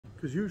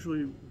Because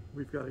usually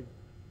we've got to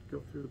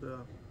go through the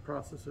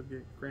process of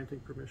granting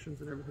permissions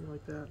and everything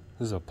like that.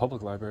 This is a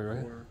public library,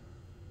 right? Or,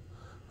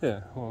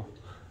 Yeah, well,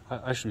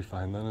 I should be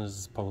fine then. This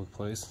is a public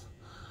place.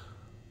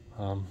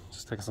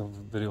 Just taking some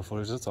video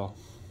footage, that's all.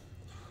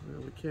 you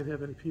know, we can't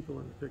have any people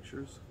in the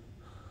pictures.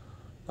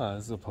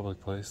 This is a public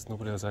place.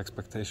 Nobody has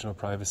expectation of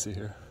privacy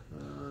here.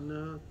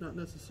 No, not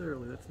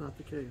necessarily. That's not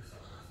the case.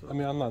 So, I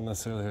mean, I'm not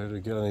necessarily here to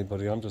get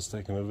anybody. I'm just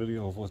taking a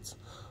video of what's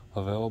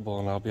available,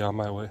 and I'll be on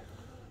my way.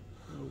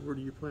 where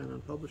do you plan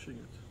on publishing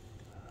it?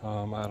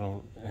 I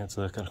don't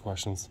answer that kind of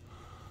questions.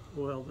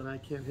 Well, then I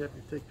can't have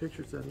you take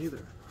pictures then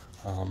either.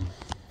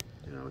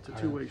 You know, it's a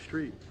two-way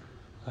street.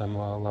 I'm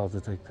not allowed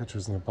to take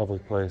pictures in a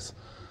public place,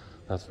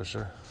 that's for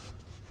sure.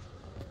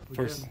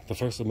 The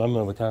First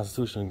Amendment of the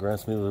Constitution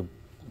grants me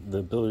the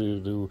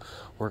ability to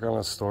work on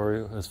a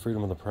story as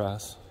freedom of the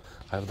press.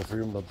 I have the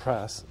freedom of the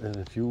press, and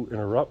if you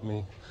interrupt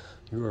me,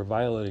 you are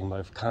violating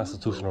my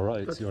constitutional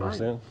rights. That's you fine.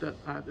 understand? That,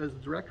 as a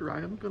director, I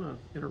am going to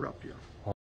interrupt you.